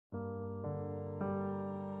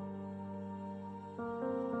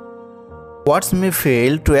Words may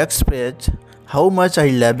fail to express how much I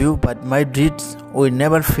love you, but my deeds will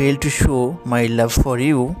never fail to show my love for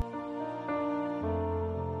you.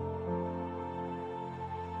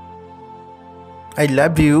 I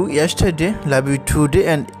loved you yesterday, love you today,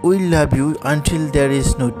 and will love you until there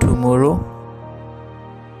is no tomorrow.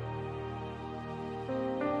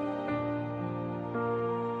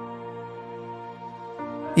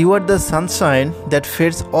 You are the sunshine that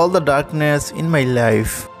fades all the darkness in my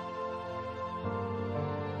life.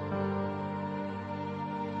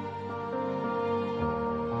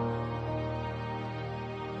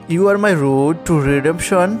 You are my road to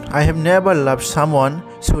redemption. I have never loved someone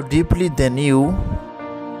so deeply than you.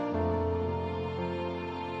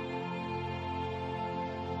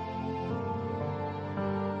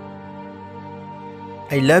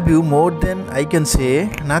 I love you more than I can say.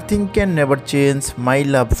 Nothing can never change my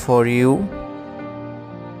love for you.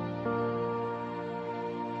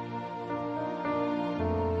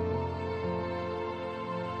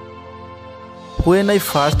 When I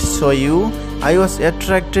first saw you, I was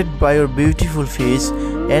attracted by your beautiful face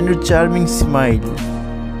and your charming smile.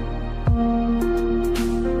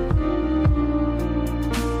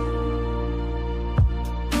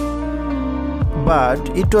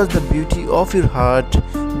 But it was the beauty of your heart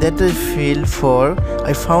that I fell for.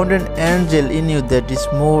 I found an angel in you that is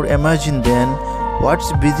more amazing than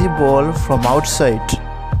what's visible from outside.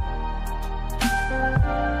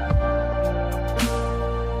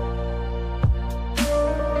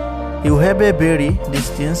 You have a very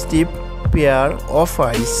distinctive pair of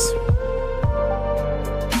eyes.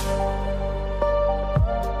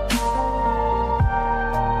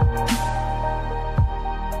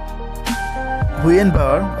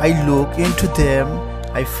 Whenever I look into them,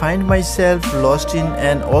 I find myself lost in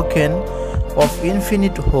an ocean of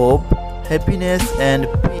infinite hope, happiness, and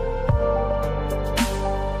peace.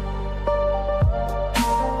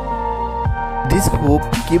 This hope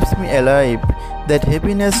keeps me alive, that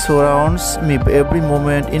happiness surrounds me every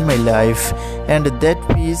moment in my life, and that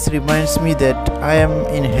peace reminds me that I am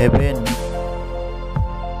in heaven.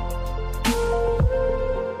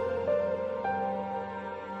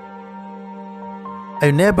 I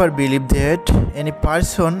never believed that any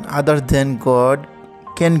person other than God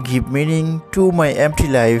can give meaning to my empty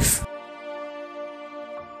life.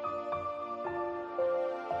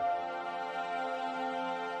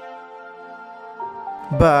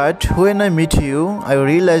 But when I met you, I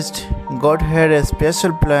realized God had a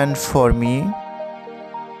special plan for me.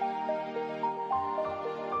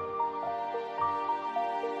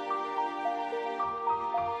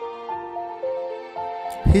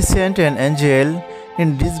 He sent an angel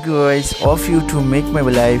in disguise of you to make my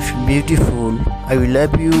life beautiful. I will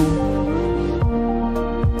love you.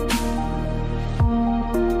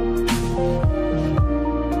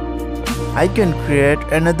 I can create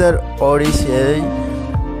another odyssey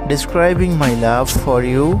describing my love for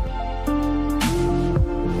you.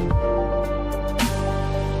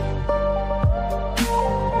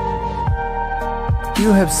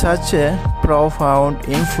 You have such a profound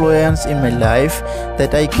influence in my life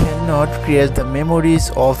that I cannot create the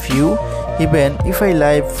memories of you even if I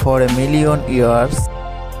live for 1,000,000 years.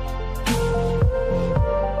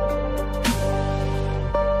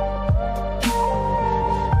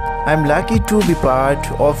 I'm lucky to be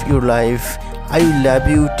part of your life. I will love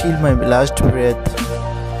you till my last breath.